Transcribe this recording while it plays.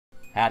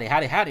Howdy,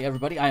 howdy, howdy,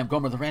 everybody. I am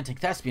Gomer the Ranting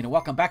Thespian, and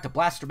welcome back to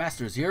Blaster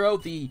Master Zero,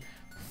 the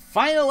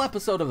final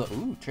episode of the...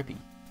 Ooh, trippy.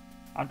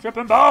 I'm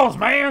tripping balls,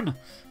 man!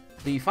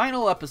 The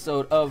final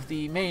episode of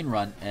the main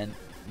run, and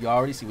you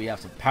already see we have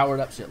some powered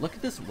up shit. Look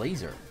at this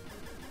laser.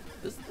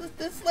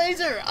 This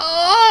laser!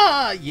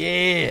 Ah,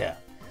 yeah!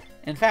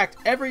 In fact,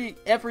 every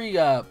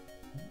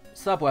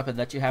sub-weapon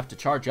that you have to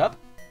charge up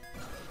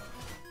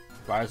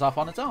fires off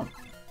on its own.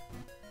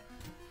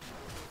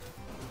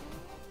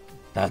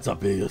 That's a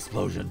big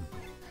explosion.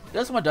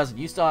 This one doesn't.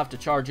 You still have to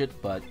charge it,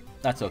 but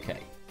that's okay.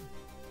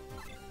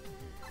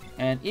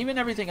 And even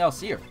everything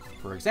else here.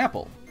 For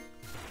example.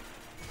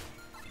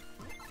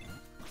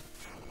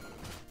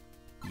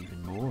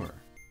 Even more.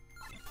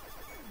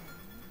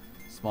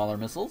 Smaller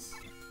missiles.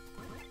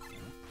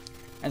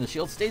 And the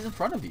shield stays in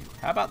front of you.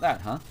 How about that,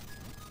 huh?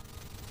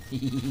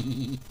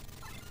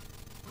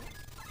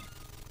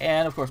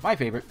 And, of course, my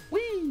favorite.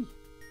 Whee!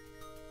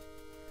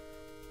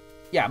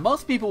 Yeah,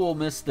 most people will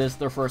miss this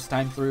their first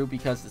time through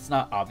because it's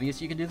not obvious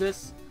you can do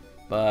this,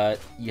 but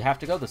you have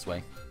to go this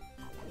way.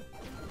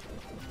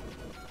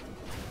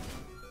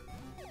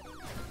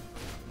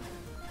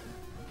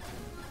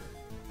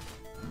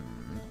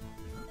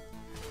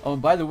 Oh,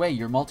 and by the way,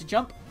 your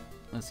multi-jump,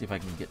 let's see if I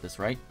can get this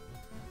right,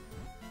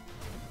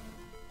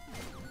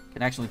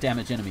 can actually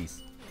damage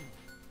enemies.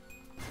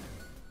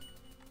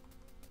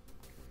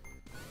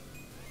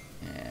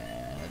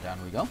 And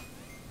down we go.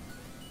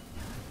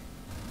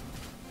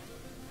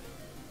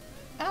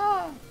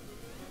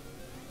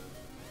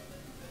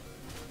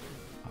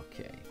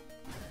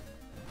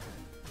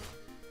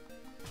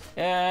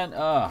 And,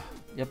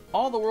 yep,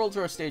 all the worlds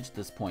are a stage at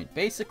this point.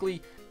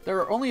 Basically, there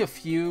are only a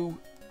few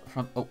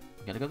from... Oh,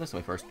 I gotta go this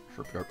way first.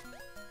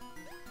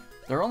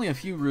 There are only a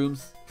few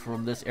rooms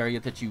from this area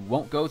that you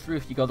won't go through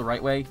if you go the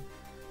right way,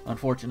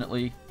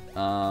 unfortunately.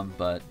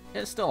 But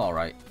it's still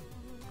alright.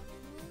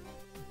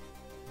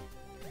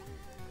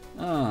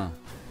 And,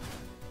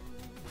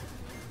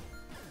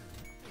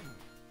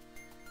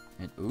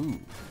 ooh.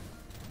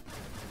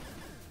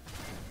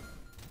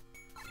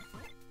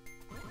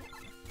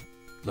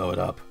 Load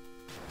up.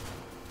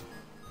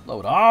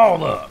 Load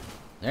all up.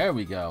 There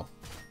we go.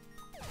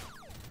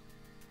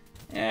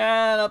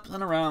 And up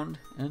and around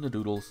and the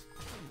doodles.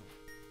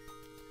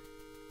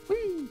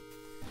 Whee!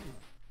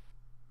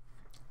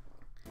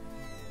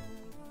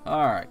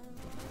 Alright.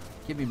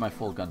 Give me my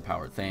full gun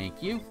power.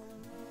 Thank you.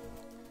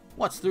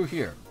 What's through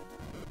here?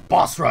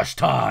 Boss rush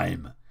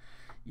time!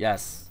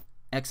 Yes.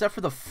 Except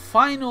for the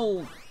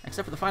final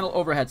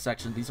overhead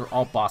section, these are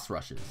all boss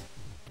rushes.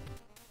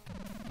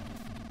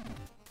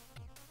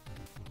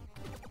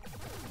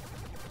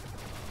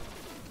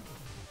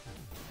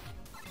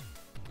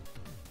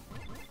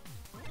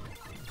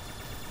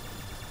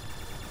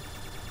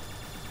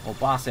 Well,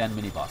 boss and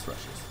mini-boss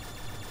rushes.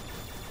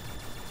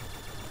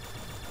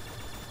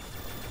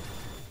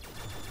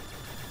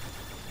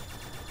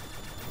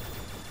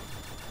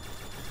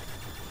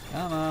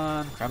 Come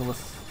on,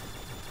 Crabulus.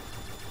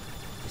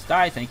 Just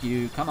die, thank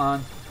you. Come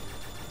on.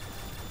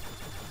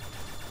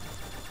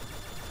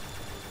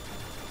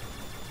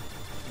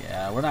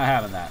 Yeah, we're not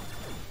having that.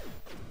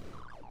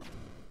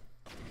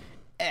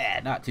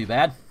 Not too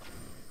bad.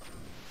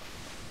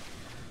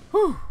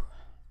 Whew.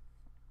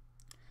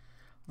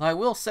 I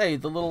will say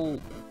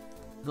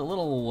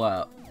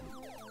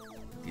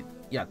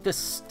yeah, this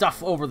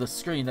stuff over the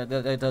screen,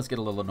 that does get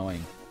a little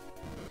annoying.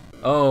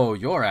 Oh,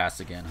 your ass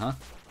again, huh?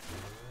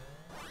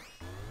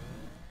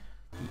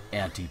 The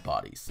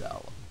antibody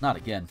cell. Not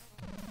again.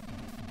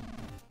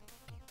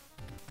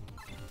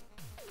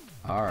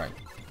 Alright.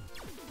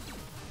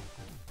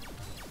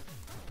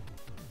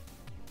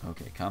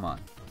 Okay, come on.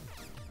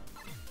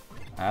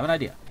 I have an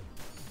idea.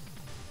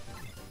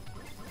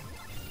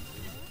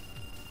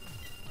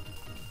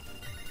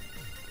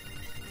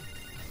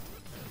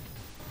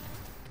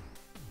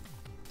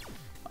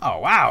 Oh,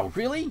 wow,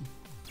 really?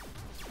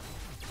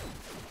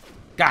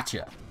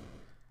 Gotcha.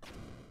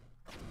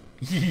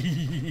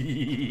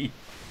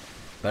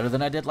 Better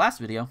than I did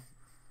last video.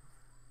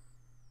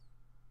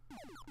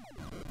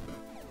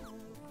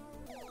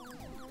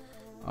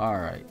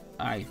 Alright,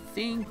 I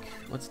think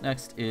what's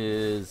next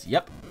is...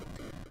 Yep.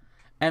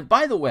 And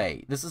by the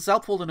way, this is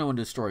helpful to know in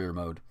Destroyer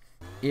mode.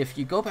 If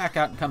you go back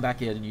out and come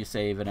back in and you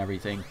save and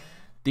everything,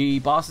 the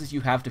bosses you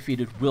have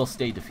defeated will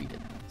stay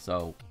defeated.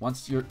 So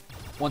once you've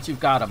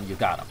got them, you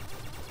got them.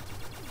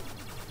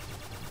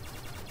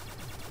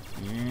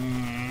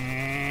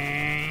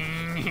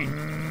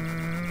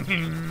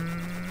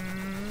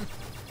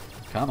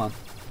 Come on.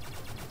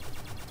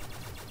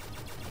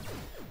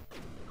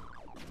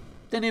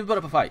 Didn't even put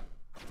up a fight.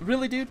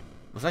 Really, dude?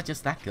 Was that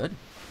just that good?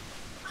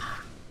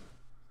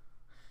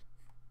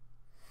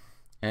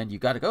 And you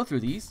got to go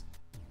through these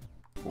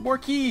for more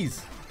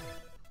keys.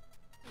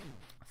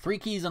 3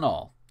 keys in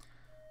all.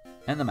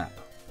 And the map.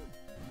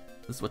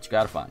 This is what you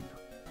gotta find.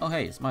 Oh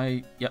hey, it's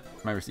my... Yep,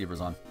 my receiver's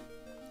on.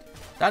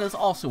 That is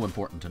also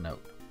important to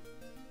note.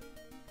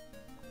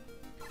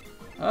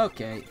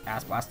 Okay,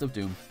 Ass Blast of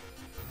Doom.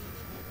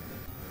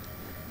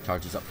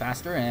 Charges up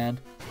faster and...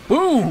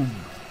 Boom!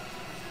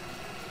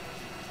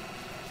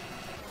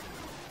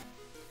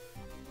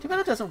 bad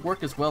it doesn't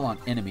work as well on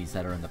enemies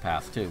that are in the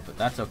path too, but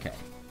that's okay.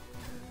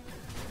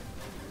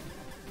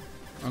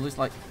 Or at least,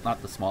 like,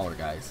 not the smaller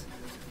guys.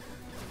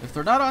 If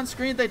they're not on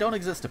screen, they don't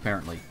exist,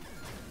 apparently.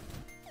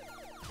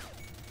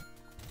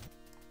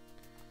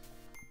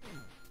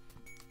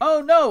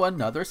 Oh no,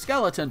 another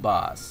skeleton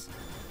boss.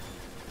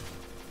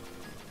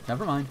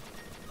 Never mind.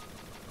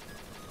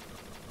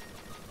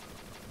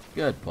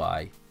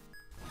 Goodbye.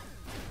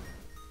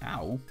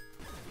 Ow.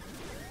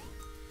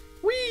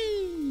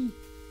 Whee!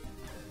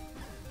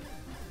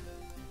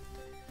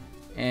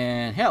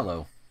 And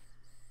hello.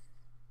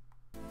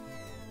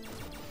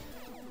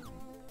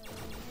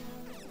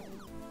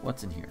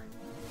 What's in here?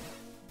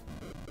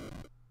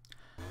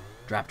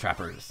 Drap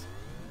trappers.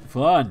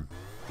 Fun.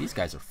 These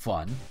guys are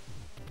fun.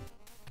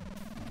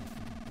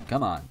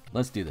 Come on,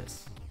 let's do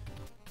this.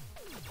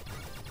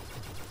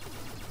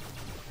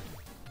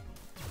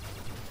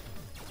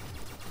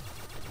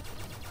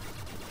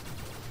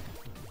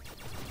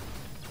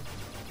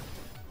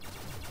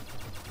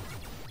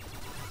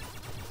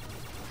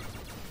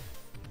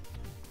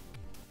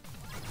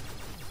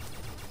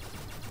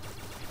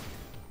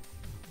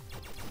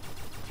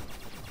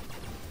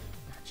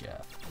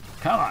 Gotcha.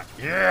 Come on,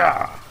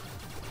 yeah!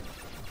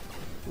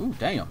 Ooh,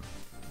 damn.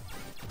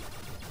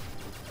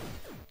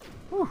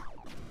 Whew.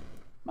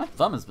 My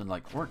thumb has been,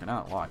 like, working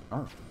out a lot.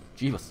 Oh,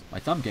 jeebus. My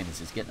thumb game is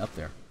just getting up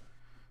there.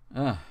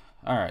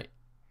 Alright.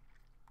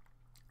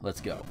 Let's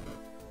go.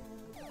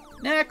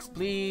 Next,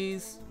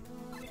 please.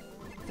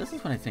 This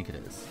is what I think it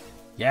is.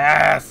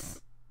 Yes!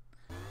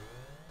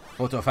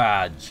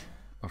 Photophage.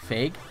 Or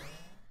phage?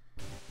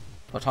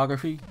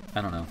 Photography?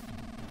 I don't know.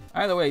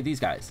 Either way, these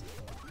guys.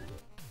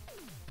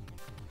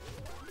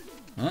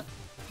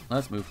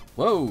 Let's move.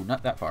 Whoa,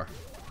 not that far.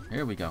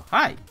 Here we go.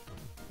 Hi!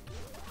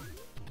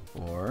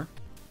 4,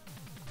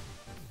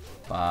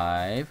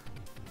 5,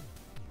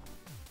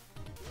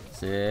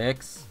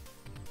 6,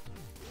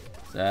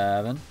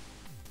 7,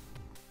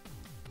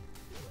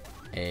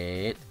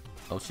 8.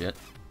 Oh shit.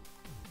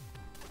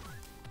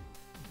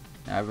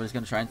 Now everybody's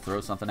gonna try and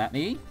throw something at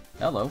me.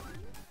 Hello.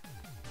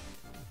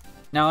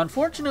 Now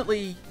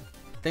unfortunately,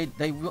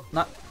 they will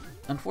not.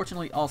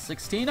 Unfortunately, all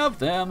 16 of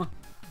them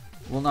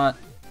will not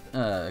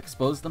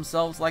expose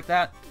themselves like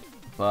that.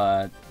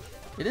 But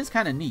it is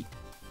kind of neat.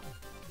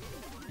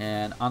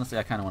 And honestly,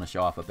 I kind of want to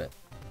show off a bit.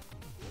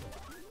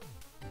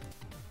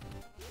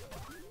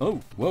 Oh,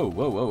 whoa,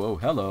 whoa, whoa, whoa,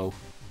 hello.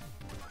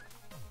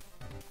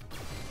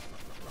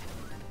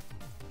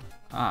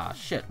 Ah,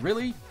 shit,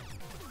 really?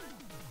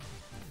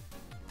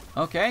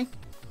 Okay.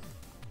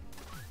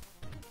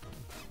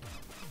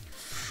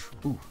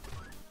 Ooh.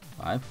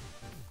 5,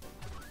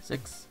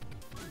 6,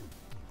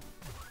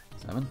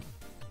 7,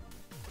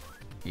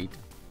 8.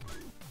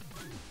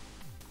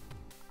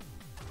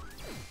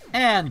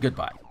 And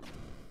goodbye.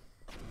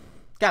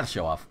 Gotta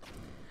show off.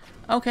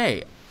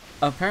 Okay.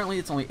 Apparently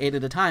it's only 8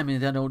 at a time,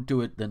 and if I don't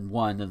do it, then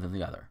one, and then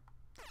the other.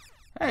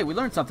 Hey, we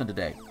learned something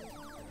today.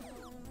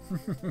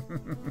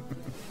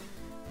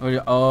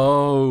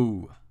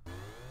 Oh.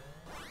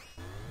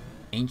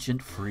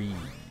 Ancient Freeze.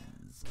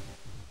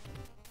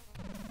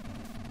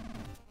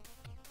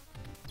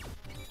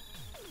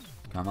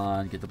 Come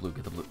on, get the blue,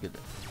 get the blue, get it.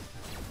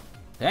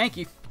 Thank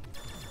you.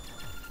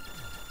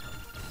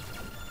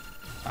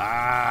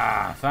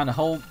 Ah, found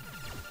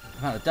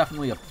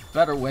definitely a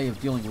better way of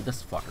dealing with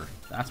this fucker.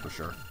 That's for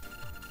sure.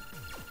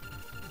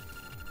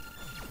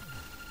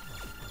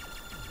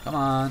 Come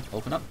on,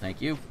 open up.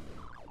 Thank you.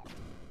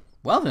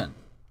 Well then.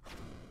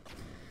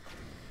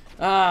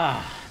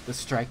 Ah, the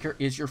striker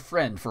is your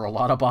friend for a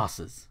lot of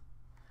bosses.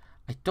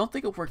 I don't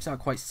think it works out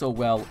quite so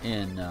well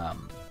in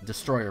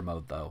destroyer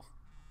mode though.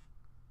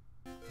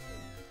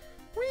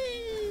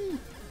 Whee!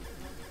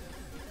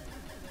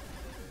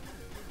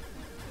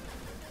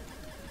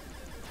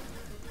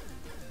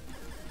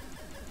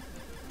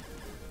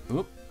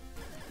 Oop.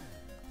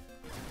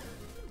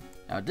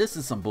 Now this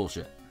is some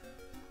bullshit.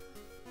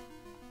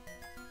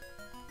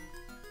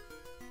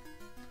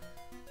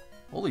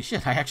 Holy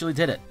shit, I actually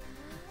did it.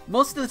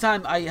 Most of the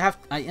time I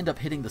end up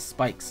hitting the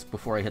spikes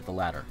before I hit the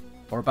ladder.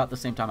 Or about the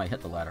same time I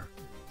hit the ladder.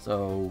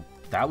 So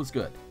that was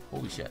good.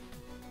 Holy shit.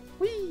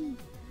 Whee!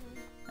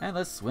 And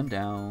let's swim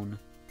down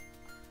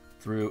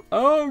through.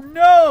 Oh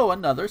no!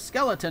 Another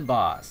skeleton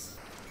boss.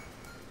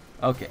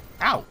 Okay.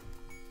 Ow!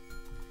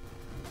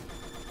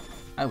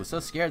 I was so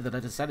scared that I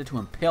decided to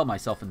impale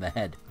myself in the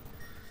head.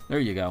 There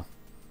you go.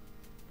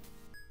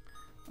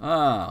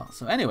 Oh,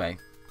 so anyway,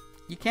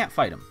 you can't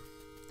fight him.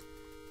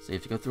 So you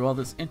have to go through all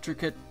this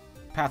intricate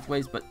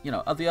pathways, but, you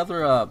know, of the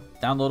other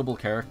downloadable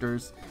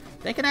characters,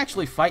 they can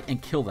actually fight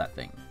and kill that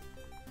thing.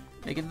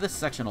 Making this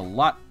section a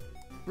lot...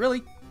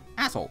 Really?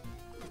 Asshole.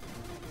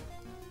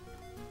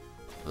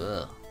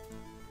 Ugh.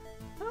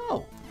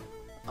 Oh.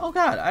 Oh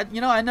god,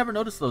 I never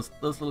noticed those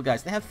little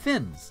guys. They have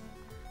fins.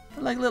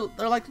 They're like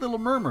little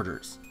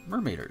mermaiders.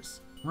 Mermaiders.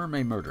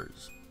 Mermaid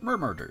murders.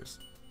 Mermurders.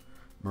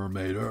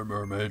 Mermaider,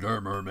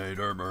 mermaider,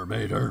 mermaider,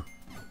 mermaider.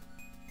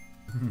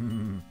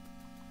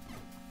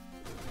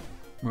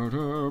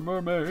 Murder,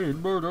 mermaid,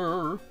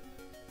 murder.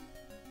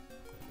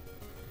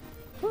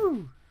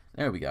 Woo!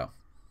 There we go.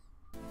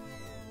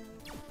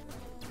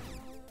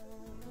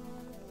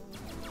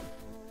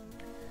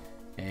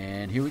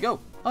 And here we go.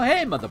 Oh,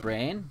 hey, Mother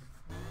Brain.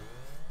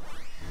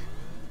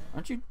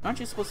 Aren't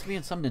you supposed to be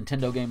in some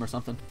Nintendo game or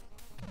something?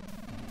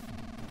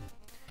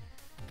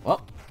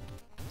 Well,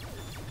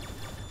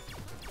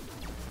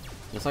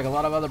 just like a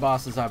lot of other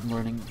bosses I'm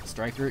learning,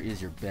 Striker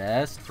is your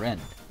best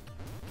friend.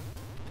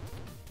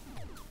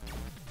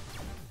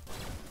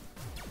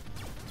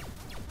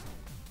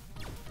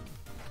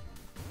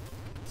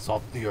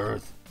 Salt the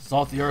earth.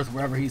 Salt the earth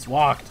wherever he's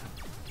walked.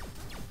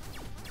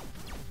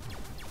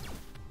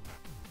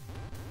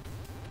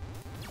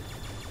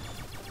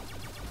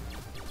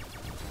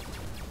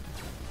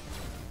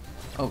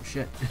 Oh,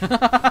 shit.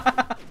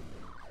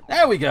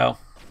 There we go.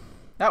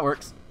 That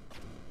works.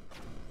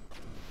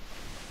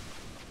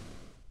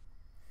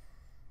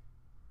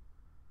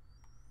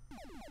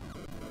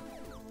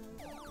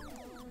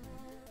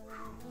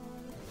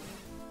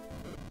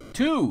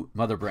 Two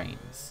Mother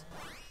Brains.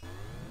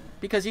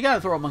 Because you gotta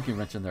throw a monkey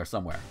wrench in there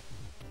somewhere.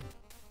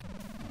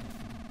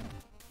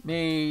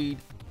 Made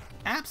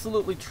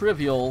absolutely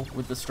trivial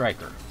with the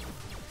Striker.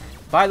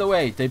 By the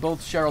way, they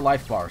both share a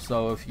life bar,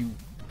 so if you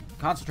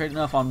concentrate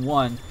enough on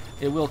one,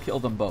 it will kill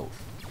them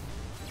both.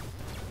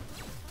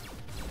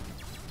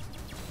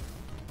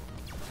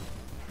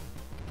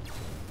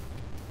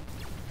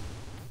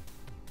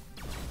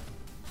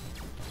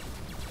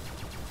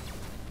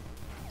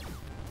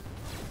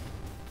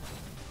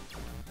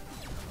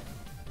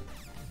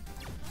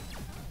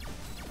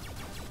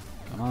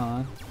 Come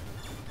on.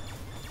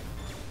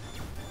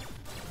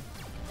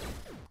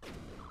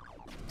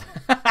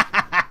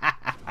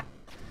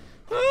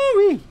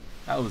 Woo-wee!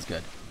 That was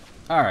good.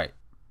 Alright.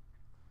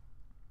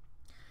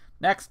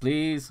 Next,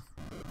 please.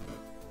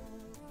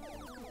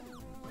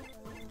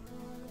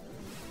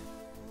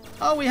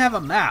 Oh, we have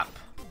a map.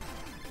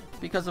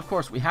 Because, of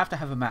course, we have to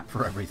have a map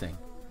for everything.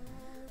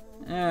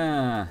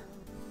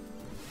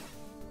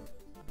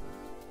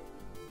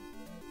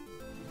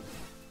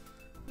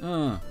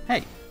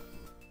 Hey.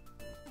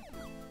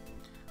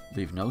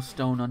 Leave no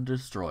stone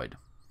undestroyed.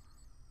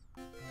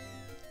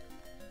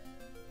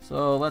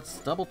 So, let's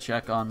double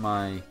check on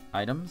my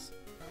items.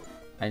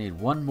 I need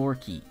one more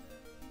key.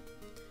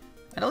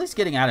 And at least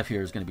getting out of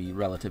here is going to be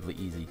relatively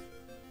easy.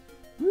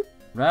 Whoop,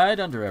 right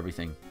under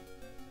everything.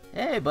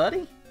 Hey,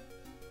 buddy.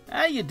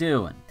 How you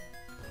doing?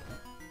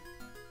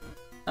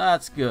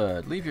 That's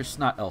good. Leave your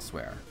snot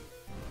elsewhere.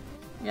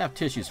 You have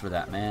tissues for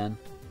that, man.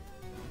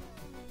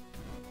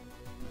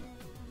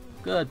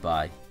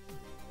 Goodbye.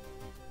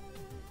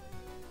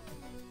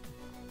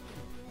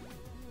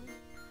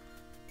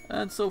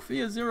 And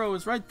SOFIA Zero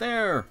is right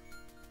there.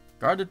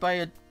 Guarded by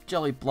a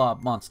jelly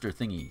blob monster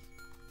thingy.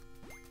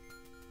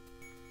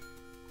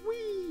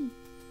 Whee!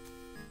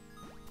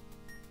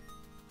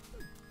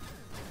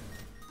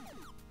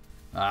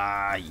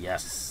 Ah,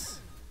 yes.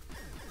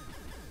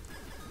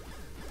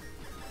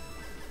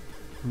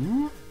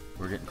 Ooh,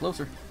 we're getting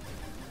closer.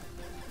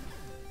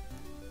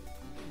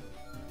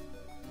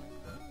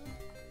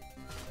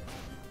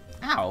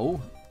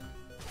 Ow!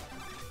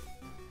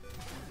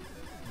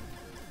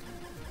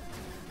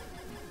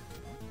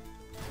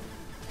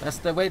 That's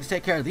the way to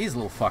take care of these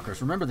little fuckers.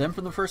 Remember them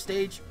from the first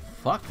stage?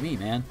 Fuck me,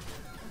 man.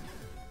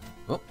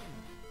 Oh.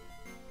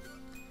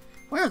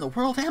 Where in the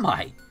world am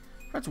I?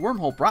 Fred's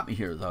wormhole brought me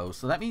here, though,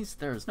 so that means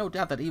there's no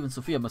doubt that even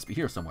SOFIA must be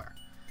here somewhere.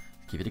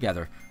 Keep it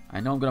together.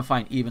 I know I'm going to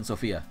find even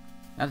SOFIA.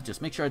 Now to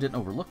just make sure I didn't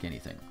overlook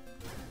anything.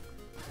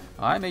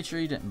 I made sure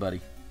you didn't, buddy.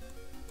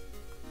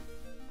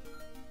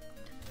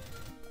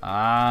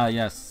 Ah,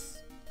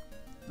 yes.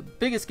 The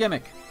biggest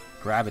gimmick.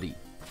 Gravity.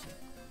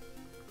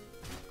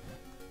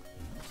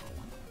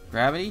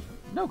 Gravity?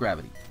 No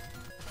gravity.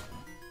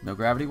 No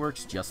gravity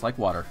works just like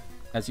water,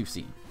 as you've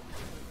seen.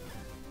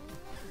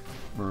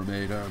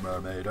 Mermaider,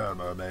 mermaider,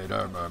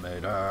 mermaider,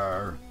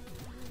 mermaider.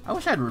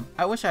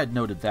 I wish I'd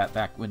noted that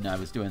back when I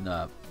was doing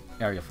the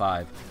Area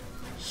 5.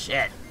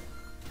 Shit.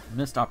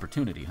 Missed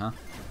opportunity, huh?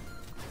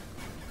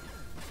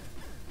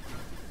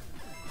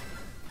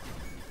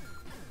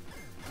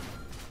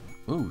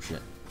 Ooh,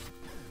 shit.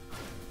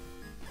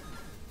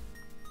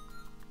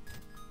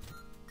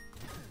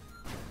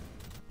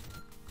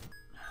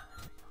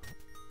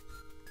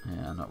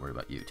 Yeah, I'm not worried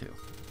about you, too.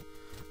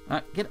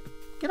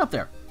 Get up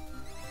there.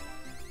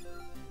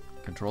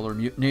 Controller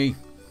mutiny.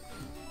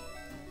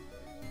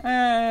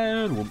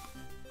 And whoop.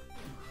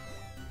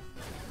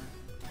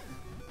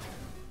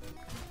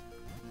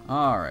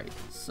 Alright,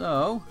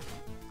 so...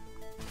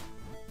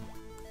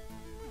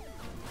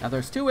 now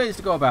there's two ways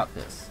to go about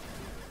this.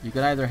 You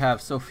could either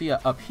have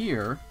SOFIA up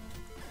here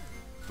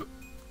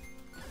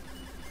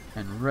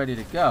and ready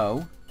to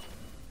go,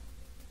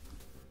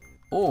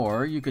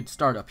 or you could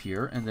start up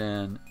here and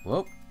then...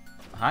 whoop.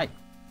 Hi.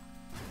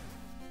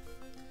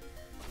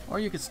 Or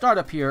you could start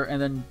up here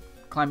and then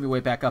climb your way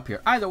back up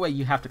here. Either way,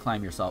 you have to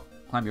climb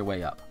your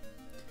way up.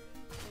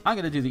 I'm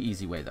going to do the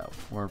easy way, though.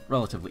 Or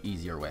relatively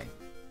easier way.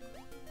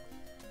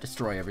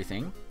 Destroy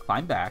everything.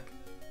 Climb back.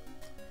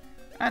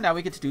 And now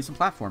we get to do some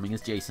platforming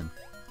as Jason.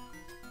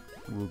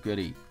 Ooh,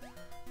 goody.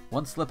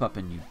 One slip up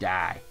and you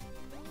die.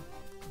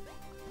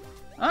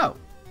 Oh.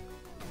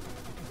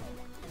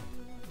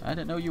 I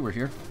didn't know you were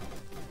here.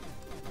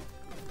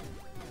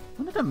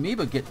 When did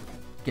Amoeba get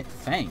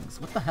fangs?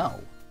 What the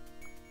hell?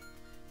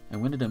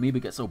 And when did Amoeba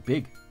get so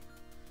big?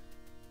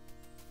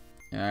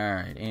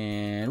 Alright,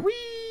 and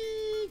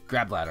whee!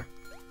 Grab ladder.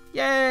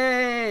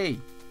 Yay!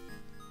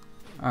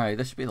 Alright,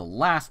 this should be the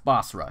last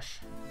boss rush.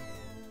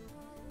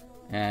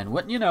 And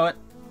wouldn't you know it?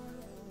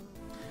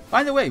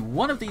 By the way,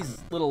 one of these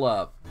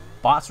little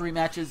boss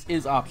rematches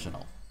is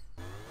optional.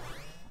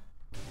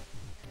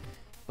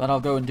 But I'll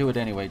go and do it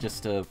anyway,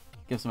 just to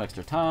give some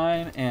extra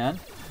time, and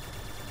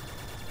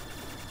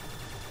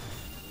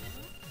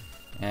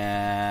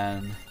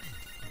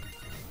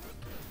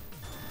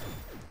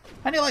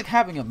how do you like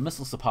having a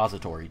missile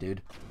suppository,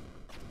 dude?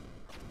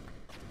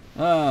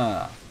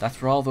 That's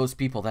for all those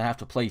people that have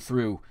to play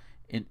through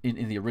in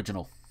the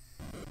original.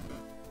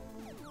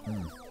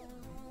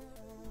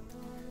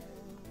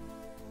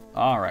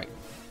 Alright.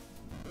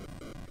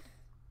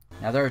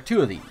 Now there are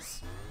two of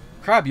these.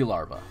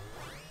 Crabularva.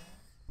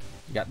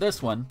 You got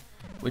this one,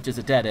 which is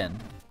a dead end.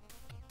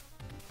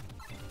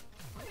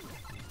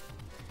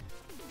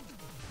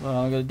 Well,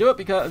 I'm gonna do it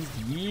because,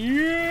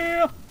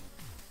 yeah!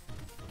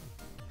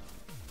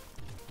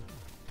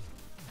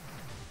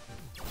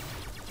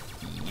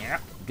 Yeah,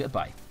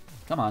 goodbye.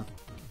 Come on.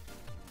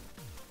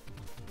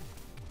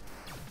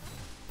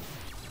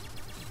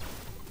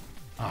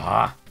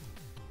 Ah!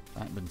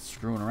 I've been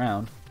screwing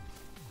around.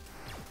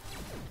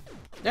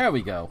 There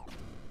we go.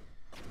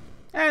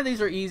 And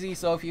these are easy,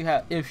 so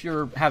if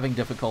you're having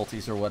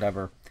difficulties or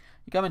whatever,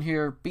 you come in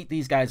here, beat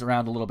these guys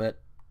around a little bit.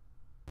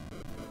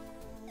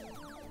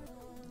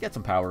 Get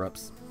some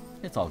power-ups.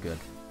 It's all good.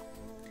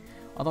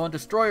 Although in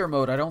Destroyer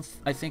mode,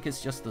 I think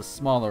it's just the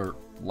smaller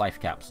life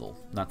capsule,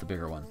 not the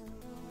bigger one.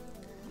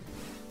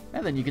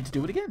 And then you get to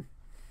do it again.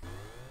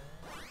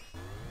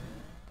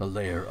 The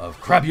lair of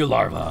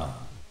Crabularva.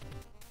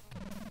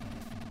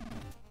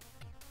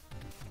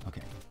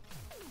 Okay.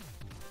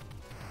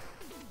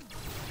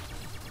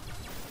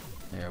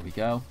 There we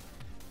go.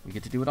 We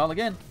get to do it all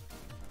again.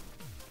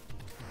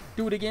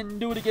 Do it again,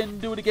 do it again,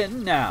 do it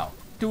again now.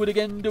 Do it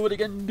again, do it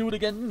again, do it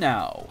again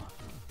now.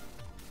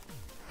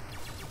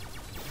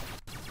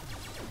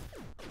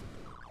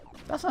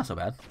 That's not so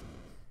bad.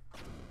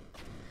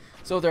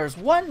 So there's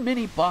one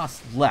mini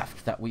boss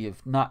left that we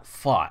have not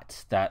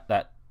fought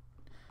that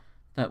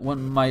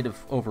one might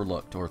have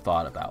overlooked or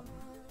thought about.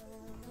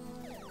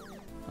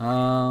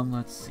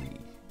 Let's see.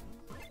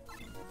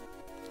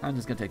 I'm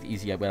just gonna take the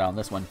easy way on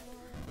this one.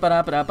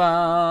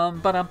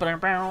 Ba-da-ba-da-bum,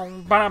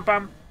 ba-da-ba-da-bum,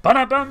 ba-da-bum,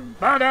 ba-da-bum,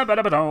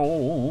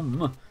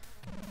 ba-da-ba-da-ba-dum.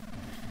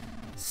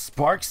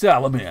 Spark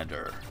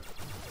Salamander.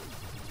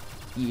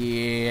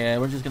 Yeah,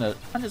 I'm just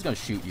gonna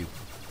shoot you.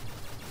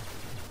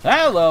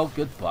 Hello,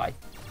 goodbye.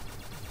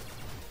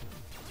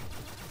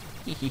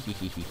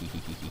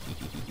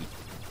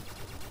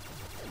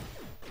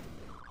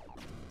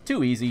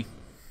 Too easy.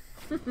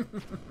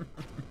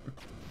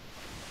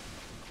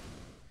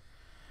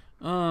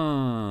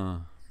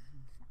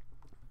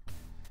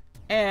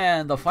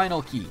 And the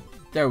final key.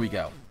 There we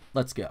go.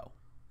 Let's go.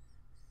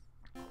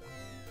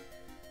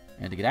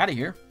 And to get out of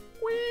here.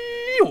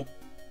 Whee!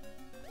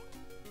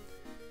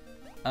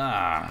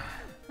 At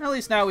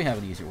least now we have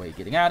an easier way of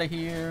getting out of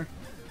here.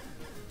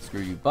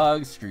 Screw you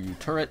bugs, screw you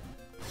turret,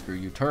 screw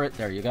you turret,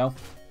 there you go.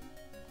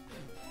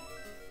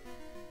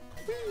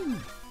 Whee!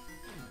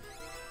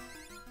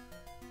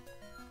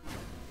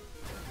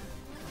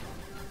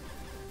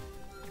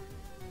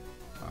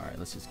 Alright,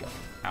 let's just go.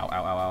 Ow, ow,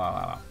 ow, ow,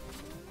 ow, ow.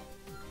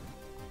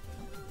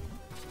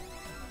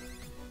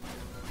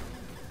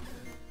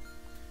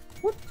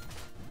 Whoop.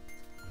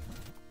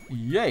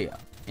 Yeah,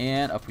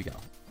 and up we go.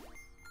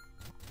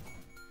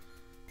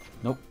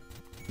 Nope.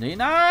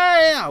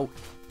 No!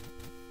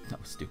 That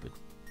was stupid.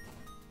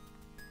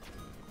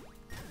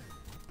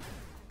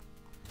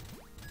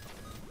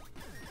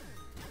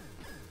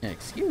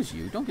 Excuse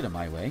you, don't get in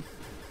my way.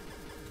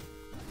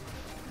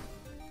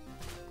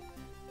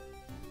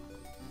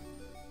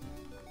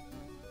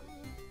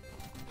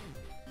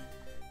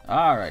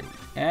 Alrighty,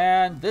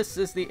 and this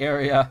is the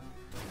area.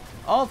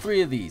 All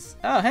three of these.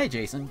 Oh, hey,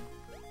 Jason.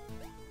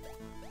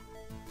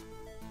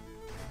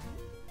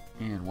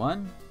 And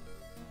one.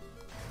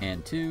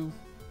 And two.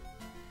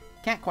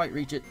 Can't quite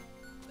reach it.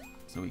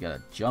 So we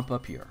gotta jump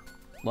up here.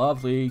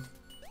 Lovely.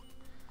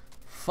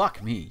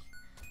 Fuck me.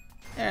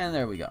 And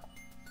there we go.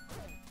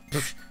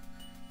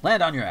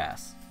 Land on your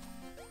ass.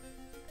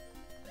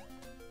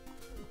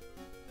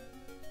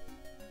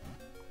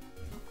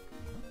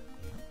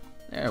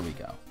 There we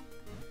go.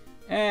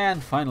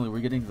 And finally, we're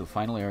getting to the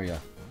final area.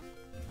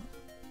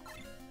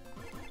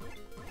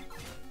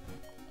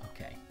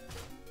 Okay.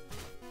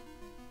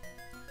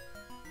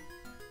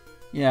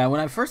 Yeah,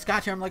 when I first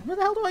got here, I'm like, where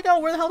the hell do I go?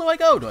 Where the hell do I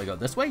go? Do I go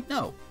this way?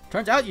 No.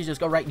 Turns out you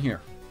just go right in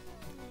here.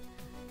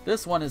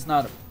 This one is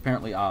not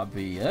apparently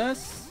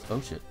obvious.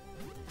 Oh, shit.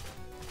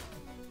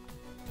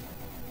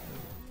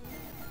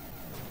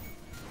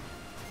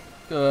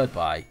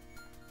 Goodbye.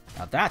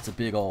 Now that's a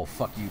big ol'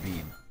 fuck you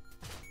beam.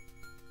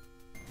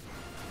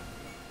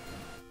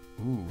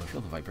 Ooh, I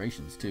feel the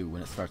vibrations too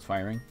when it starts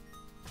firing.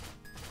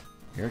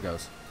 Here it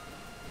goes.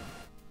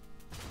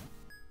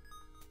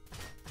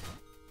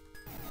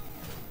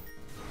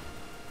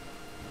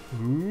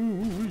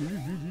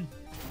 Ooh.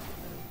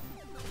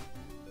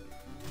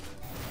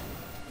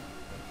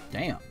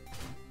 Damn.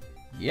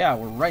 Yeah,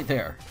 we're right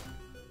there.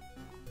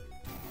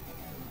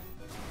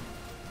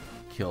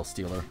 Kill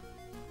Stealer.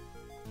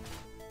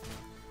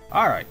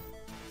 Alright.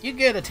 You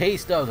get a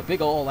taste of the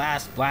big ol'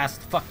 ass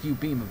blast fuck you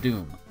beam of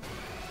doom.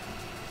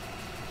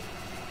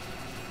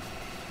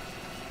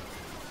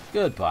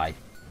 Goodbye.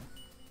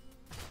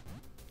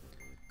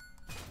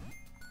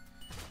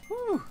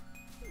 Whew.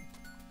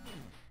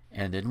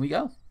 And in we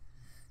go.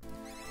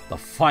 The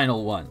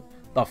final one.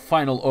 The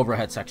final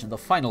overhead section. The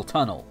final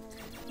tunnel.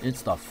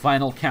 It's the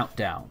final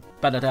countdown.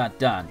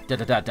 Ba-da-da-dun.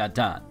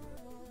 Da-da-da-da-dun.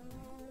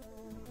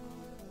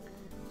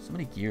 So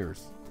many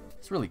gears.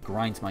 This really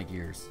grinds my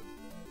gears.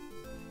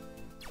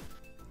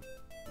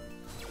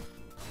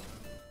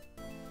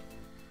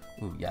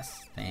 Ooh, yes.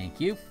 Thank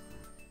you.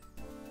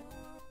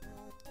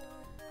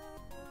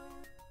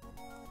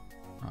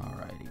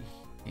 Alrighty.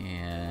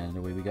 And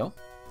away we go.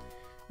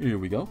 Here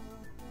we go.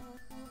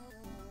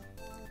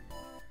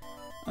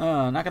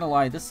 Not gonna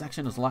lie, this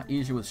section is a lot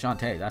easier with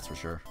Shantae, that's for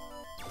sure.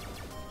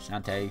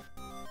 Shantae.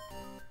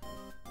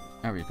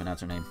 However you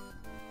pronounce her name.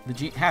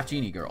 The half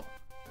genie girl.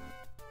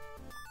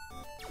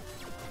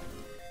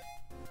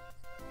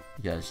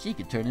 Because she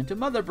could turn into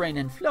Mother Brain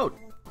and float.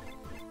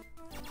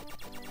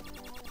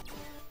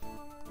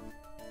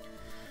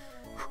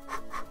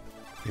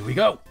 Here we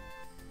go.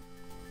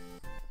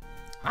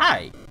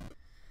 Hi.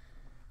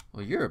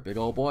 Well, you're a big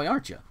old boy,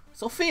 aren't you?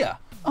 Sophia.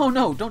 Oh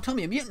no, don't tell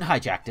me a mutant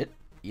hijacked it.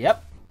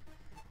 Yep.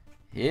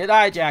 It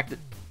hijacked it.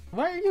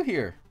 Why are you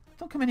here?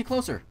 Don't come any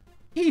closer.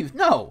 Eve,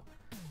 no.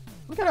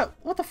 We gotta...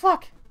 What the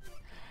fuck?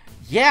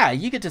 Yeah,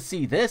 you get to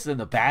see this in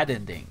the bad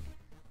ending.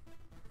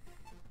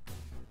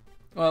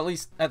 Well,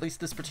 at least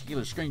this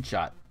particular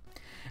screenshot.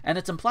 And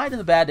it's implied in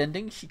the bad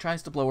ending she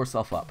tries to blow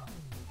herself up.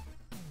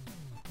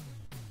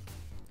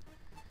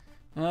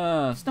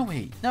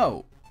 Snowy,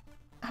 no.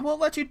 I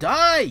won't let you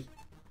die!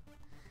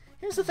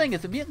 Here's the thing,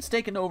 if the mutant's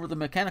taken over the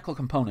mechanical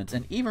components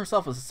and Eve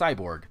herself is a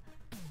cyborg...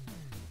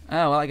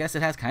 Oh, well, I guess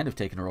it has kind of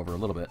taken her over a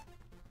little bit.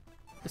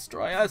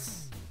 Destroy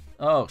us!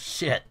 Oh,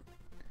 shit.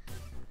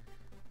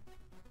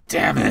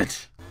 Damn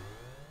it!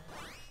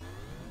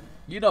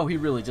 You know he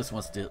really just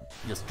wants to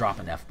just drop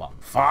an F-bomb.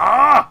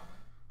 Fa!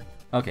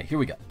 Okay, here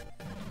we go.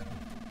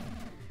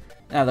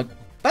 Now, the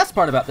best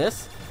part about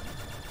this,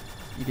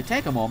 you can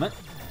take a moment,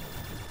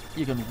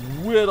 you can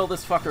whittle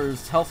this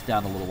fucker's health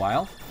down a little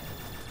while.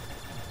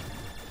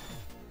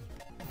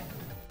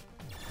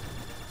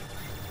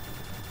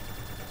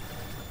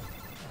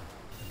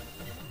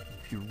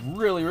 If you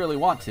really, really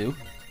want to.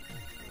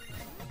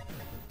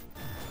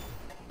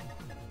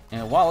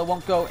 And while it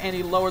won't go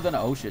any lower than...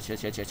 Oh, shit.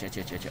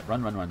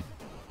 Run.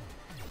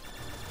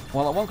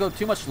 While it won't go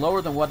too much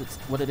lower than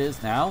what it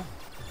is now.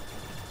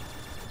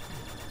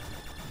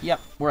 Yep,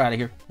 we're out of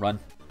here. Run.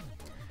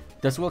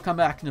 This will come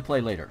back into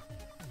play later.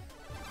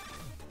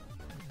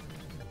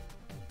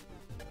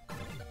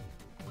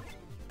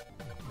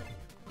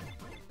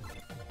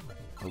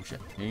 Oh,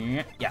 shit.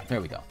 Yeah, there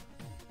we go.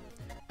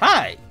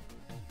 Hi!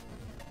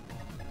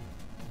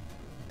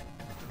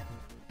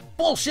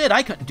 Bullshit,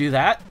 I couldn't do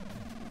that.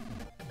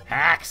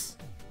 Hacks!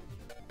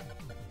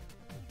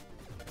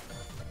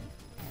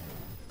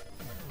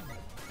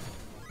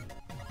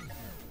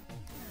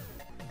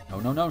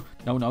 No.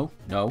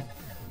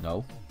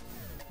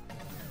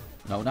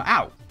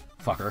 Ow!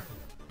 Fucker.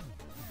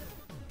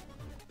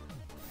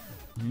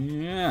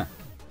 Yeah.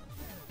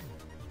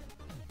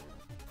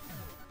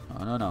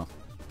 Oh, no.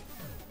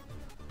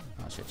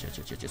 Oh, shit.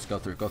 Just go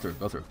through.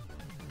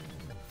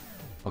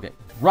 Okay,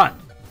 run!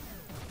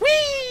 Whee!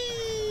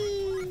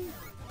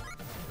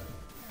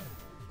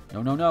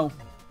 No.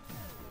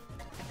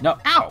 No,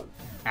 ow!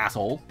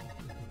 Asshole.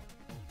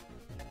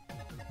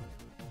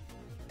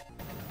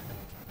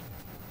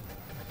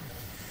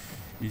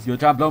 He's gonna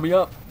try and blow me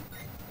up.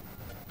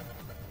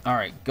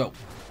 Alright, go.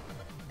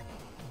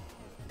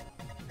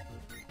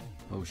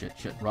 Oh, shit.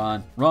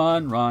 Run.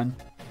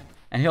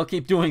 And he'll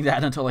keep doing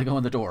that until I go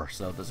in the door,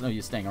 so there's no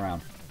use staying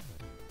around.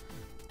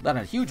 Then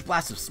a huge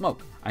blast of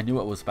smoke. I knew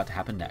what was about to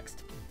happen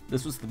next.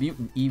 This was the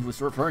mutant Eve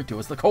was referring to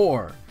as the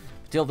Core.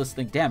 Until this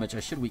thing damaged,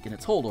 I should weaken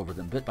its hold over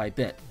them bit by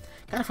bit.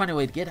 Gotta find a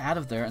way to get out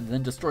of there and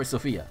then destroy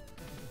Sophia.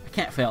 I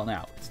can't fail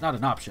now. It's not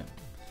an option.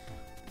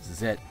 This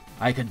is it.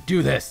 I can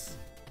do this!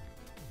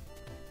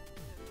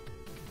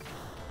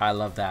 I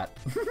love that.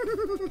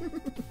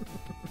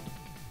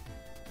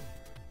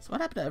 So what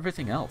happened to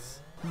everything else?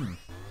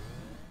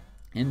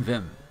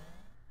 Envem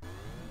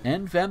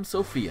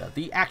Sophia,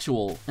 the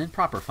actual and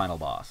proper final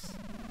boss.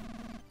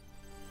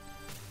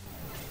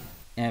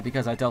 And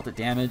because I dealt it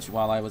damage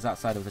while I was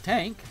outside of the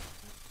tank...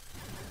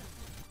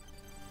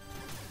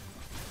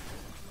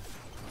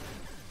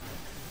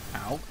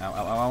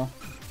 Ow.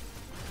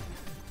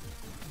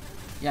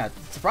 Yeah,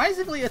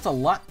 surprisingly it's a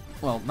lot...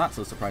 Well, not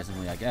so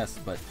surprisingly, I guess,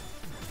 but...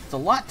 It's a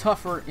lot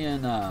tougher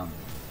in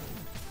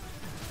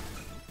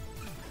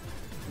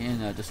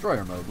in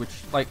destroyer mode,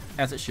 which, like,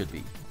 as it should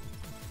be.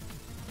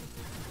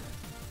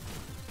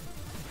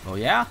 Oh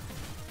yeah?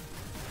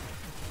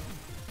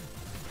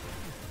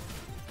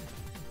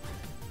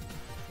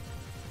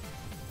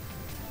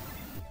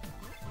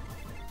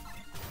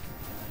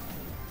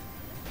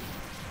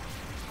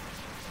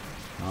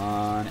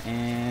 On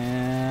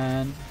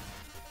and...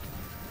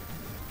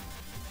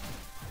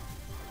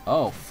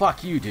 Oh,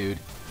 fuck you, dude.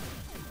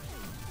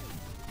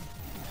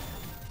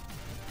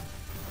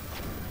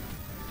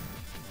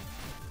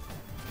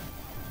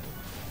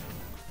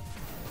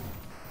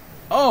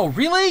 Oh,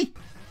 really?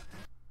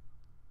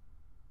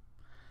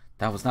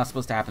 That was not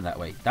supposed to happen that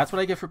way. That's what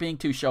I get for being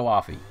too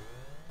show-offy.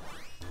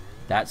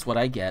 That's what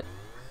I get.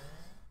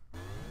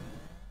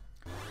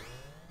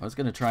 I was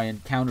going to try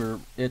and counter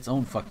its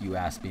own fuck you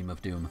ass beam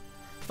of doom.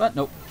 But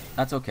nope,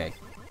 that's okay.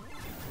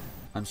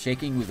 I'm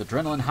shaking with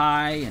adrenaline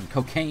high and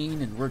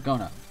cocaine, and we're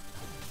gonna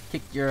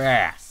kick your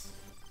ass.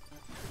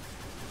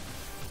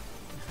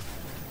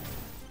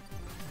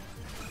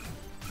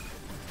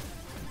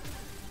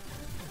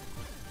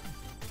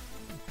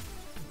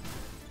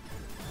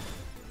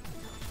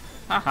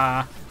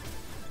 Haha.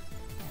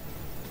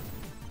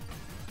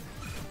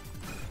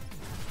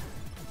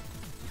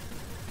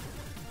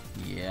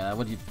 Yeah,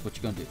 what you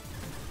gonna do?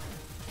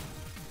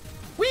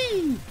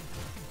 Whee!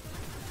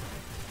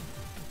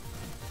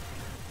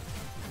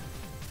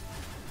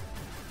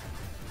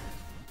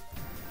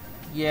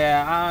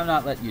 Yeah, I'm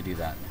not letting you do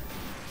that.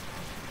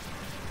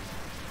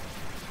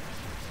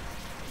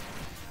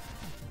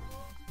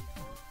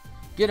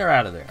 Get her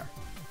out of there.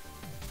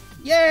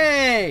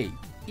 Yay!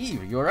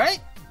 Eve, are you alright?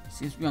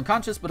 Seems to be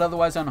unconscious, but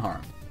otherwise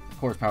unharmed. The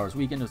core's power is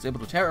weakened and was able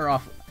to tear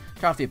off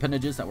the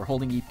appendages that were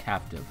holding Eve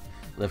captive.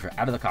 Lift her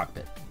out of the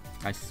cockpit.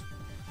 Nice.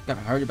 Gotta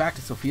hurry back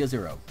to SOFIA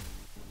ZERO.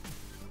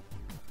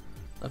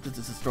 Left it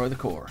to destroy the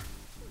core.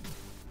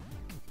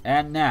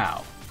 And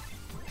now...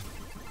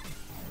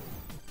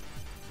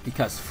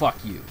 because fuck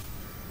you.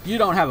 You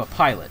don't have a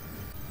pilot.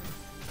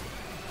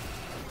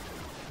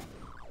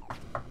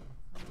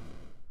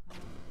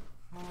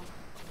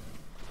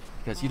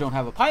 Because you don't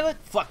have a pilot,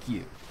 fuck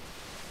you.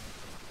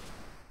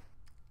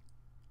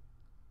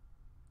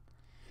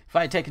 If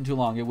I had taken too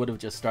long, it would have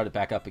just started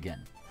back up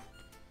again.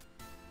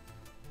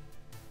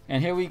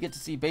 And here we get to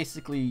see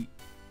basically,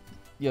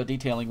 you know,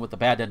 detailing what the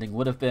bad ending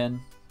would have been.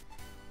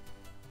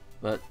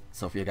 But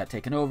SOFIA got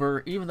taken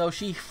over, even though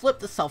she flipped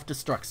the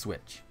self-destruct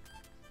switch.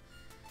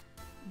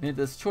 Made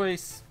this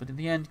choice, but in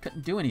the end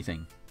couldn't do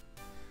anything.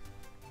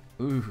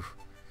 Ooh.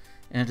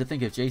 And to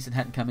think if Jason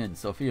hadn't come in,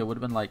 SOFIA would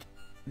have been like,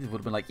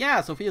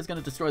 yeah, SOFIA's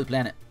gonna destroy the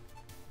planet.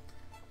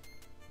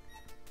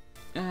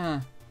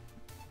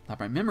 Thought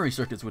my memory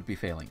circuits would be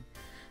failing.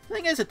 The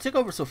thing is, it took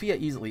over SOFIA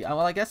easily. Well,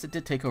 I guess it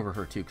did take over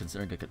her too,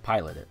 considering it could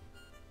pilot it.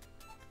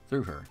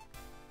 Through her.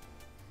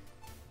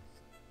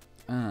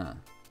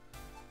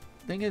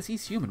 Thing is,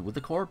 he's human. Would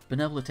the core been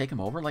able to take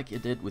him over like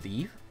it did with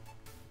Eve?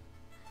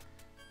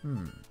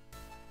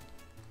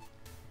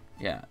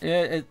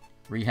 Yeah,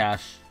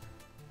 rehash.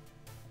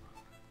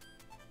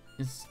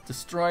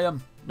 Destroy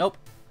them. Nope.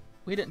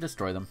 We didn't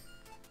destroy them.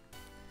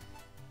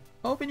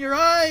 Open your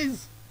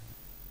eyes!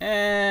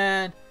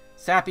 And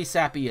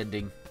sappy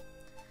ending.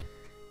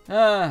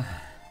 It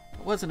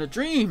wasn't a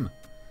dream.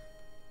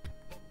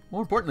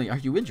 More importantly, are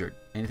you injured?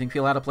 Anything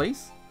feel out of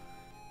place?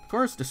 The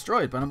core is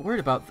destroyed, but I'm worried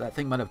about that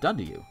thing might have done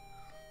to you.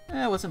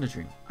 It wasn't a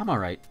dream. I'm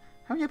alright.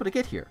 How are you able to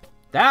get here?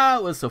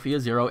 That was SOFIA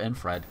ZERO and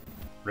Fred.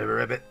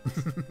 Ribbit.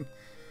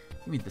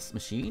 You mean this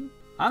machine?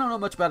 I don't know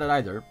much about it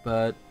either,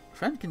 but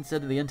Fred can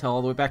send the intel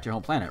all the way back to your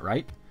home planet,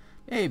 right?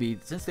 Maybe,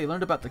 since they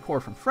learned about the core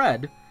from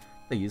Fred,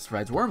 they used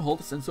Fred's wormhole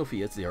to send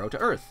SOFIA ZERO to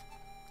Earth.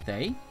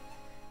 They?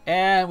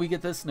 And we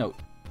get this note.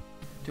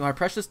 To our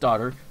precious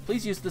daughter,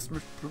 please use this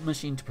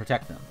machine to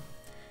protect them.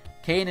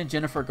 Kane and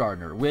Jennifer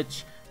Gardner,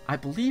 which I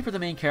believe are the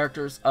main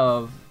characters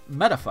of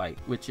Metafight,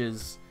 which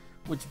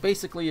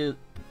basically is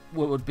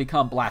what would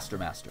become Blaster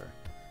Master.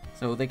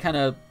 So they kind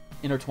of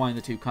intertwine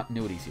the two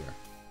continuities here.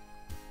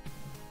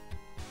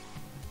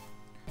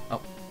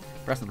 Oh,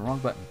 pressing the wrong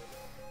button.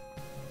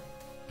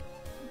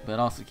 But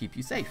also keep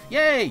you safe.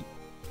 Yay!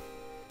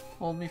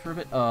 Hold me for a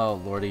bit.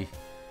 Oh, lordy.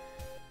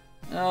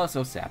 Oh,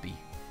 so sappy.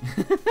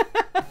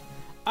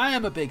 I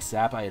am a big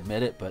sap, I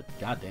admit it, but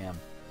goddamn.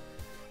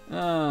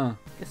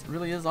 Guess it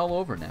really is all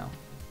over now.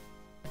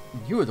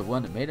 You were the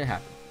one that made it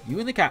happen. You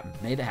and the captain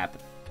made it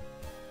happen.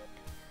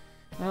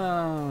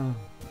 The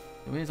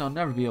ways I'll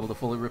never be able to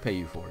fully repay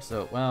you for.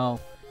 So,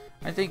 well,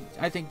 I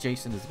think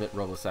Jason is a bit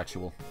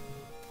robosexual.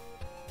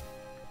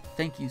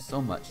 Thank you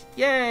so much.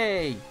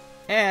 Yay!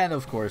 And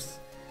of course,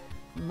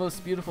 the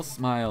most beautiful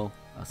smile.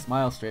 A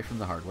smile straight from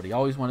the heart. What he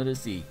always wanted to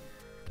see.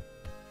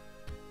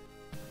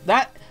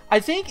 That, I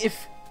think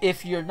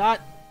if you're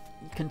not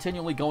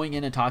continually going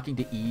in and talking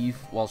to Eve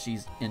while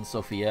she's in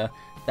SOFIA,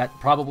 that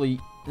probably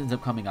ends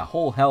up coming a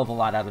whole hell of a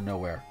lot out of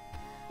nowhere.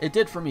 It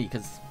did for me,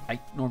 because I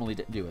normally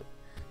didn't do it.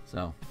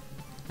 So,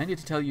 I need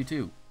to tell you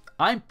too.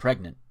 I'm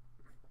pregnant.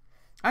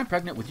 I'm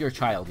pregnant with your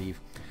child, Eve.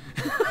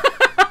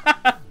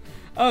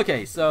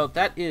 Okay, so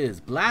that is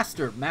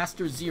Blaster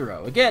Master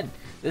Zero. Again,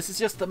 this is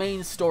just the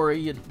main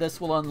story. This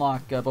will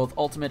unlock both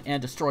Ultimate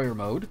and Destroyer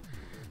mode.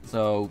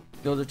 So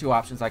those are two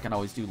options I can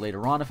always do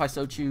later on if I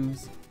so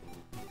choose.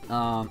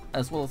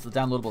 As well as the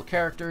downloadable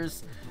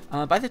characters.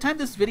 By the time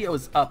this video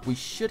is up, we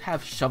should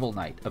have Shovel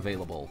Knight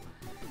available.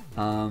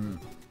 And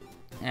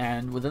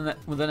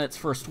within its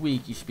first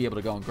week, you should be able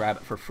to go and grab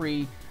it for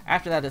free.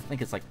 After that, I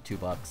think it's like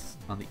 $2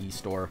 on the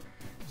eStore.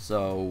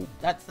 So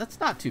that's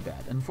not too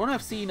bad. And from what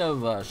I've seen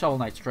of Shovel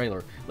Knight's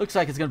trailer, looks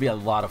like it's going to be a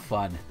lot of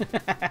fun.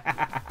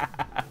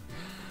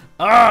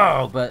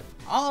 Oh, but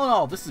all in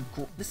all, this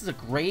is a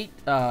great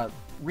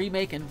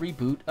remake and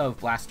reboot of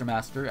Blaster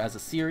Master as a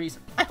series.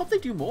 I hope they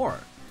do more,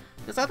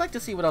 because I'd like to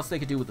see what else they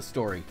could do with the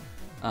story.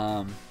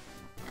 You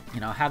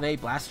know, have a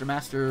Blaster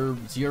Master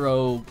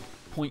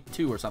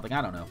 0.2 or something.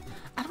 I don't know.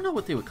 I don't know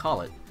what they would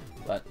call it,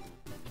 but.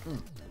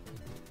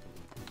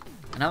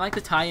 And I like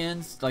the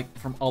tie-ins, like,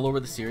 from all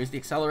over the series. The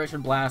Acceleration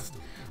Blast,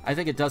 I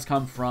think it does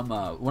come from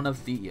one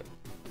of the,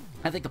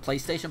 I think the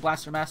PlayStation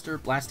Blaster Master,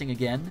 Blasting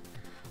Again.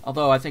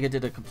 Although I think it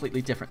did a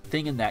completely different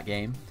thing in that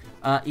game.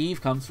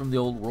 Eve comes from the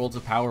old Worlds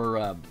of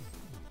Power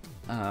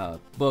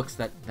books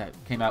that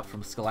came out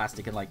from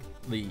Scholastic in, like,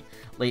 the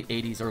late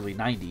 80s, early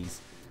 90s.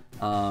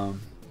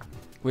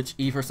 Which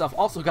Eve herself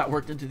also got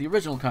worked into the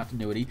original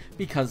continuity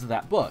because of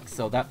that book.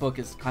 So that book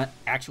is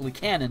actually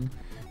canon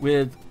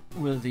with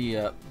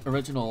the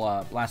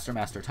original Blaster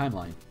Master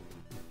timeline.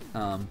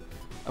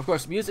 Of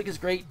course, music is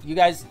great. You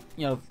guys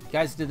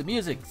did the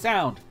music,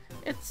 sound.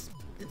 It's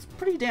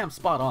pretty damn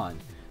spot on.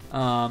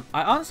 I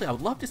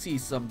would love to see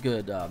some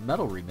good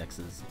metal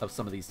remixes of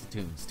some of these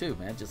tunes too,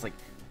 man. Just like,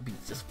 it'd be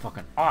just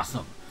fucking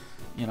awesome.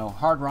 You know,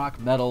 hard rock,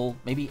 metal,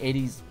 maybe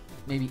 80s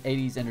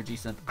energy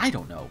synth. I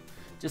don't know.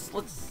 Just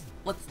let's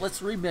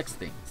remix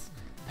things.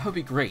 That would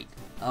be great.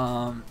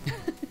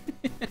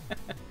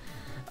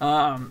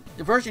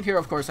 The version here,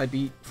 of course, I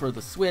beat for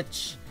the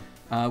Switch,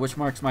 which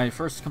marks my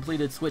first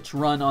completed Switch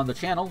run on the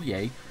channel.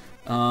 Yay.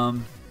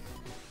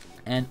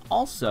 And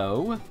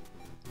also,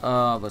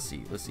 let's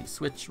see,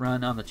 Switch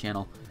run on the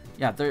channel.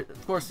 Yeah, there,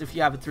 of course, if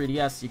you have a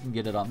 3DS, you can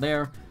get it on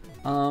there.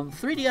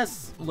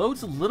 3DS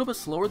loads a little bit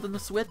slower than the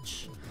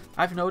Switch,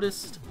 I've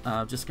noticed,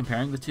 just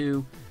comparing the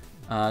two.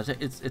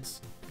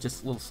 It's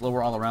just a little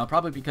slower all around,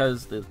 probably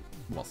because the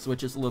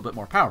Switch is a little bit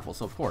more powerful,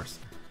 so of course.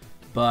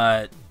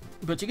 But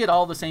you get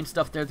all the same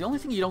stuff there. The only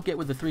thing you don't get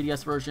with the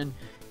 3DS version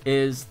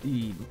is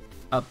the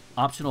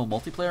optional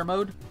multiplayer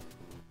mode,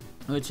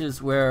 which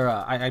is where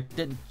I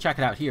didn't check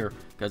it out here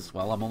because,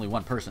 well, I'm only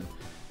one person.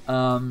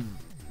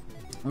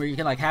 Where you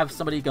can like have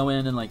somebody go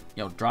in and like,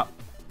 you know, drop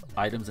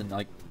items and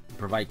like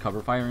provide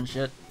cover fire and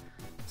shit.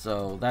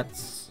 So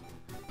that's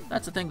a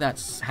thing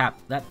that's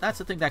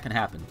a thing that can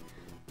happen.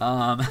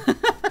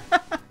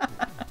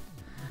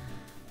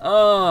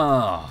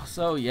 Oh,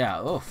 so yeah.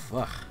 Oh,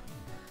 fuck.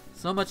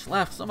 So much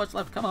left.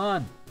 Come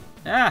on.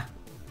 Ah.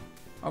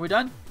 Are we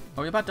done?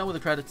 Are we about done with the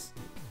credits?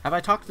 Have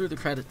I talked through the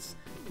credits?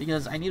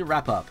 Because I need to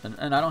wrap up,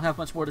 and I don't have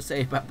much more to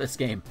say about this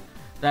game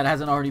that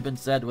hasn't already been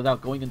said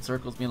without going in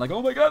circles being like,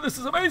 oh my god, this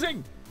is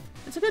amazing!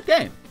 It's a good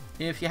game.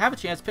 If you have a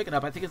chance, pick it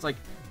up. I think it's like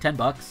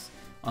 $10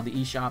 on the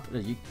eShop.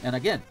 And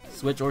again,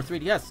 Switch or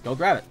 3DS, go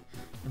grab it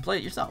and play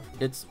it yourself.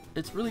 It's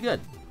really good.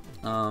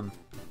 Ooh,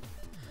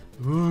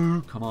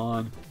 come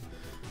on.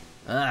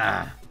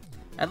 Ah.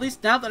 At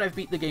least now that I've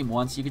beat the game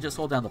once, you can just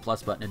hold down the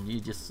plus button and you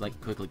just like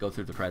quickly go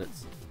through the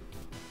credits.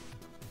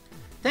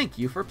 Thank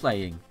you for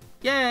playing.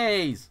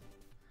 Yays!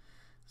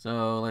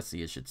 So let's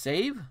see, it should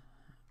save.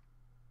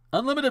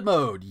 Unlimited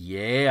mode,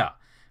 yeah!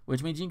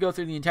 Which means you can go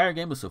through the entire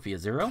game with SOFIA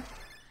Zero.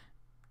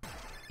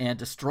 And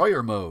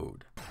Destroyer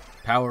mode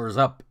powers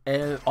up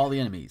all the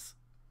enemies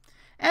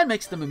and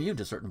makes them immune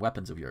to certain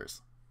weapons of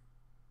yours.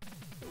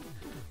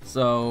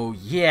 So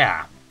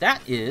yeah,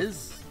 that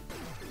is...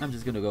 I'm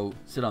just going to go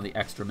sit on the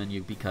extra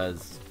menu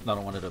because I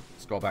don't want it to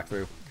scroll back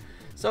through.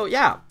 So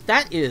yeah,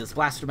 that is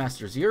Blaster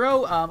Master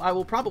Zero. I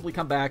will probably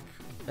come back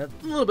a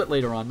little bit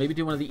later on. Maybe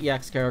do one of the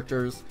EX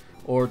characters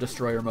or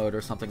Destroyer mode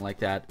or something like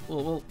that.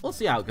 We'll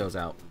see how it goes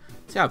out.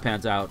 See how it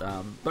pans out.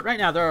 But right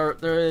now there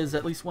is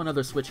at least one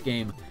other Switch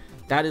game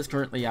that is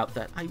currently out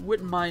that I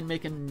wouldn't mind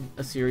making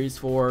a series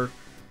for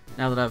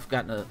now that I've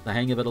gotten the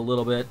hang of it a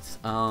little bit.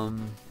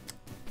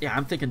 Yeah,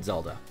 I'm thinking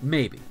Zelda.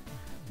 Maybe.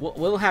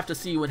 We'll have to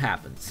see what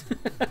happens.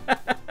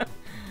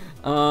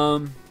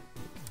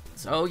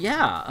 So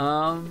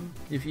yeah,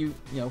 if you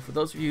know, for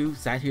those of you who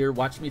sat here,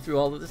 watched me through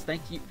all of this,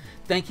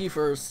 thank you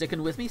for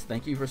sticking with me.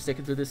 Thank you for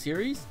sticking through this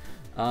series.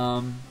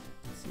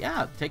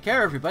 Yeah, take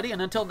care, everybody,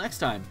 and until next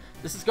time,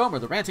 this is Gomer,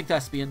 the Ranting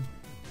Thespian,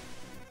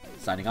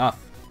 signing off.